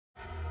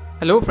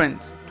Hello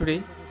friends,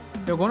 today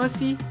we're gonna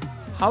see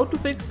how to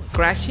fix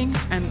crashing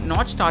and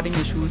not starting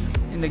issues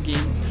in the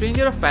game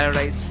Stranger of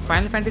Paradise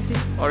Final Fantasy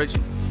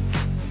Origin.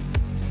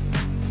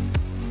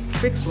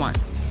 Fix 1.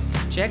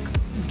 Check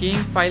game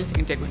files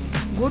integrity.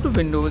 Go to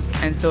Windows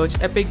and search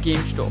Epic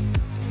Game Store.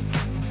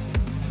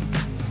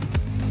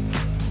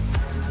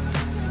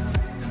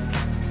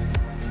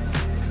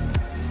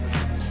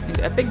 In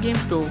the Epic Game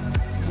Store,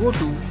 go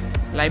to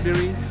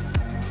Library.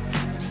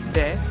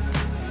 There,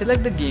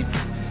 select the game.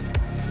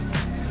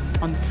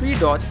 On the 3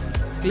 dots,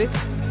 click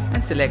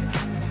and select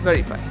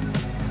Verify.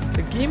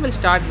 The game will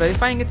start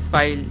verifying its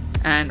file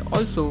and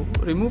also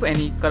remove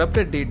any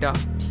corrupted data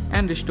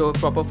and restore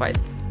proper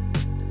files.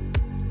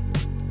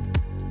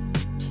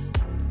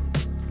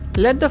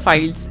 Let the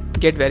files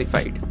get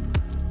verified.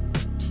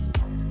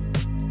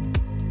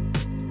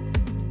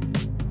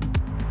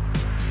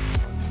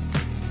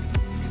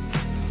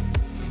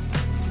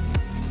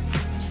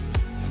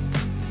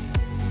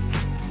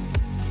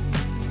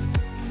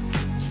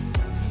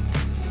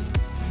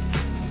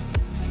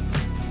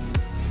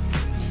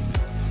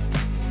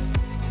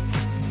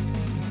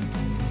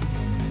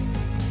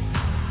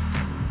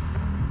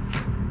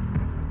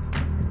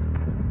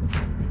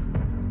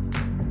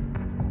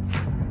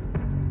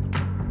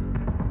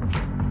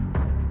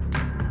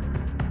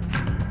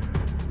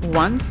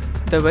 Once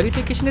the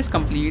verification is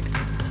complete,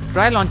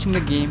 try launching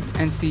the game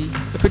and see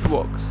if it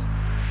works.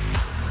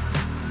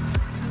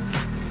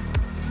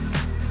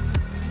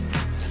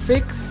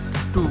 Fix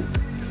 2.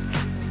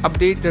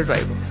 Update the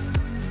driver.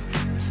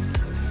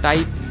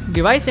 Type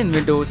device in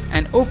Windows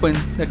and open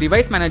the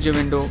device manager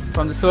window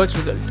from the search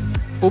result.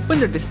 Open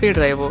the display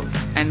driver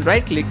and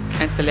right click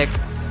and select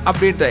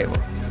update driver.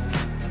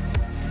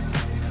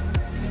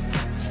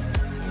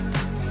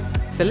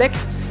 Select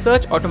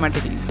search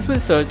automatically. This will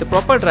search the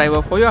proper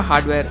driver for your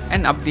hardware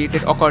and update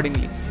it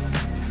accordingly.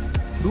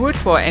 Do it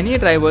for any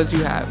drivers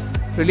you have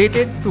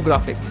related to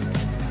graphics.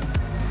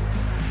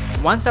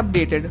 Once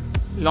updated,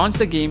 launch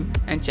the game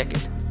and check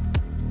it.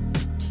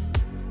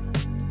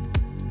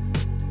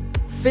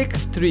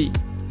 Fix 3.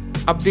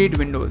 Update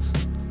Windows.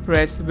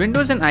 Press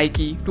Windows and I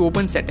key to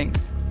open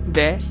settings.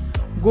 There,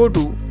 go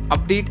to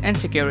Update and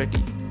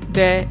Security.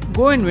 There,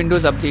 go in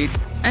Windows Update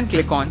and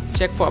click on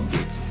Check for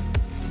updates.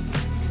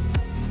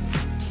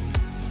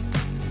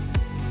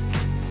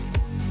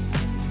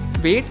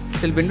 Wait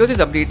till Windows is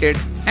updated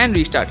and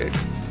restarted.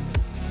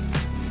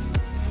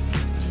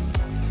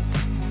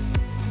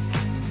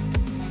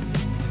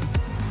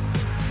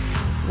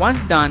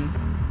 Once done,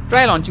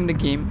 try launching the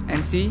game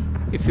and see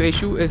if your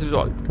issue is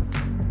resolved.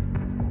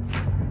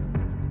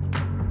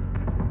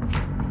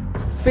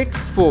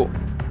 Fix 4.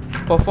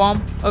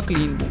 Perform a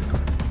clean boot.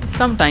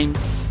 Sometimes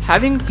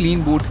having a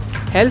clean boot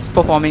helps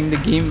performing the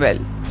game well.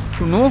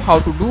 To know how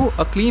to do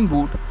a clean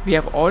boot, we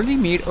have already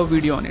made a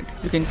video on it.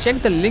 You can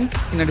check the link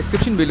in the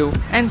description below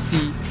and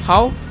see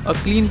how a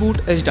clean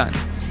boot is done.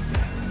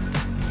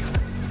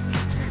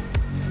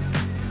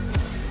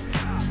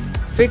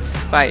 Fix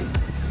 5.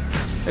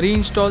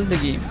 Reinstall the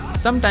game.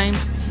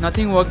 Sometimes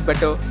nothing works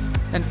better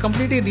than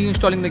completely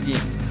reinstalling the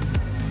game.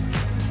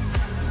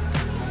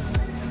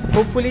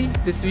 Hopefully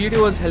this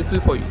video was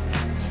helpful for you.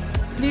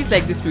 Please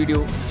like this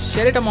video,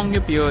 share it among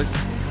your peers,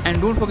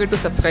 and don't forget to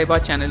subscribe our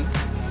channel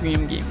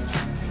VM Games.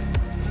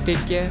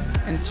 Take care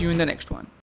and see you in the next one.